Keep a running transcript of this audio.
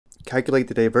calculate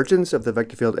the divergence of the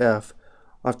vector field f,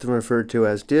 often referred to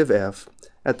as div f,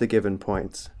 at the given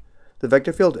points. The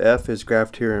vector field f is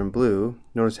graphed here in blue.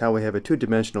 Notice how we have a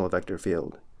two-dimensional vector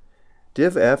field.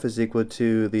 Div f is equal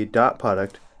to the dot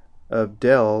product of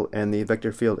del and the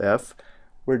vector field f,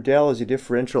 where del is a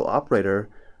differential operator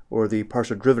or the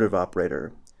partial derivative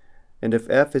operator. And if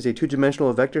f is a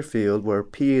two-dimensional vector field where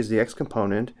p is the x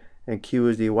component and q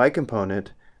is the y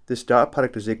component, this dot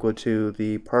product is equal to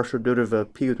the partial derivative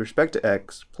of p with respect to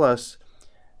x plus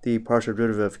the partial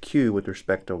derivative of q with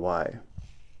respect to y.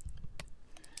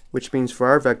 Which means for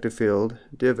our vector field,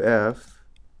 div f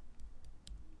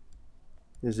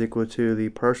is equal to the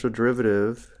partial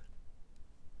derivative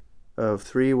of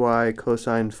 3y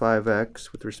cosine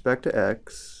 5x with respect to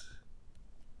x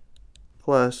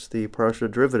plus the partial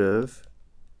derivative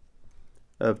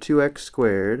of 2x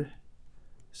squared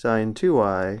sine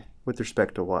 2y with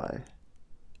respect to y.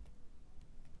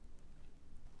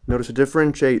 Notice to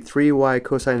differentiate 3y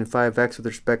cosine 5x with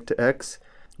respect to x,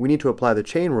 we need to apply the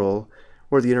chain rule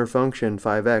where the inner function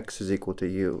 5x is equal to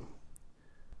u.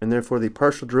 And therefore the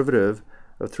partial derivative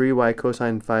of 3y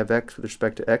cosine 5x with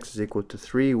respect to x is equal to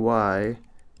 3y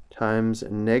times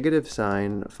negative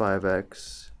sine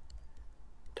 5x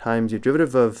times the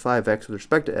derivative of 5x with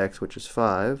respect to x, which is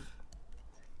 5,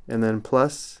 and then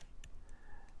plus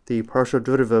the partial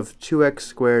derivative of 2x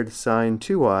squared sine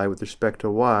 2y with respect to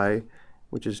y,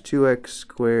 which is 2x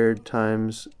squared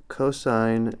times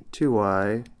cosine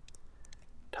 2y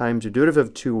times the derivative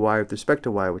of 2y with respect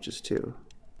to y, which is 2.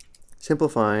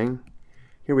 Simplifying,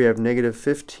 here we have negative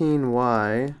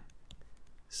 15y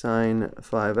sine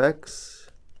 5x,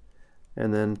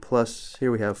 and then plus,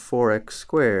 here we have 4x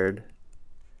squared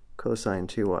cosine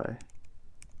 2y.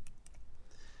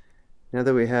 Now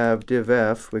that we have div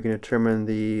f, we can determine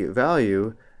the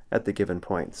value at the given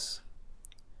points.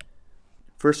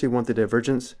 First, we want the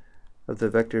divergence of the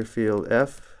vector field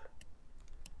f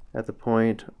at the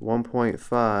point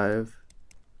 1.5,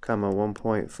 comma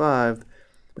 1.5,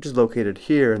 which is located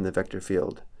here in the vector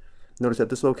field. Notice at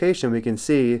this location we can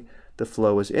see the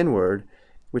flow is inward,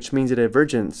 which means the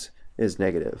divergence is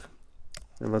negative.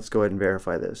 And let's go ahead and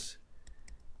verify this.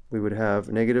 We would have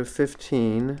negative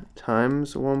 15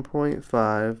 times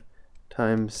 1.5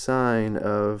 times sine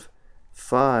of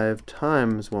 5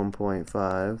 times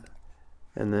 1.5,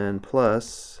 and then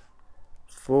plus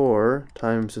 4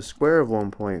 times the square of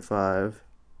 1.5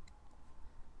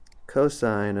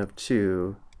 cosine of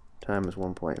 2 times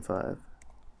 1.5.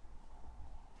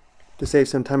 To save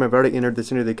some time, I've already entered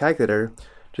this into the calculator.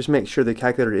 Just make sure the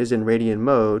calculator is in radian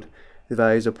mode. The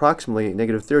value is approximately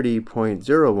negative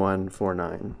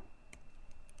 30.0149.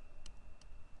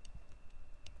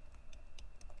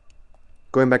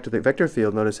 Going back to the vector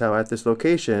field, notice how at this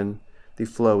location the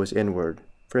flow is inward.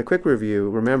 For a quick review,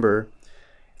 remember,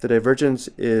 if the divergence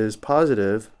is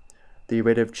positive, the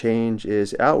rate of change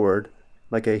is outward,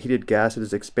 like a heated gas that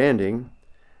is expanding.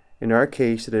 In our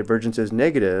case, the divergence is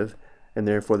negative, and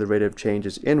therefore the rate of change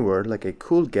is inward, like a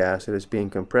cooled gas that is being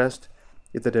compressed.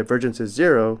 If the divergence is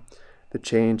 0, the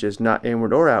change is not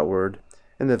inward or outward,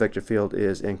 and the vector field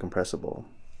is incompressible.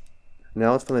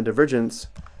 Now let's find the divergence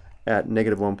at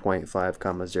negative 1.5,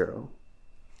 comma 0.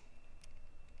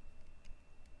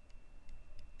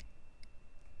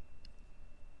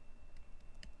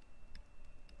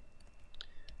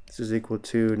 This is equal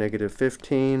to negative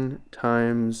 15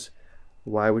 times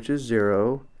y, which is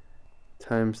 0,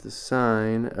 times the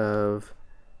sine of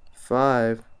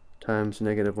 5 times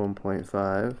negative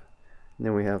 1.5. And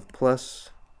then we have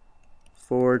plus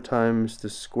 4 times the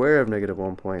square of negative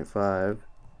 1.5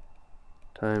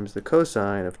 times the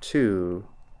cosine of 2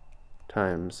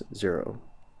 times 0.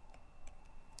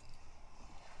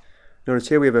 Notice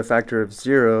here we have a factor of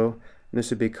 0, and this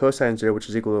would be cosine 0, which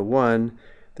is equal to 1.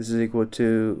 This is equal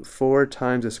to 4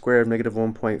 times the square of negative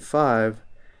 1.5,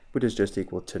 which is just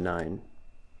equal to 9.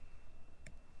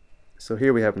 So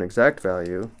here we have an exact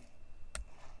value.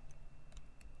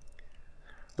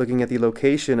 Looking at the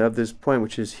location of this point,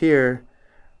 which is here,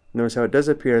 notice how it does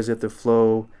appear as if the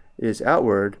flow is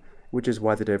outward, which is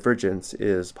why the divergence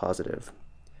is positive.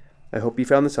 I hope you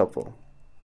found this helpful.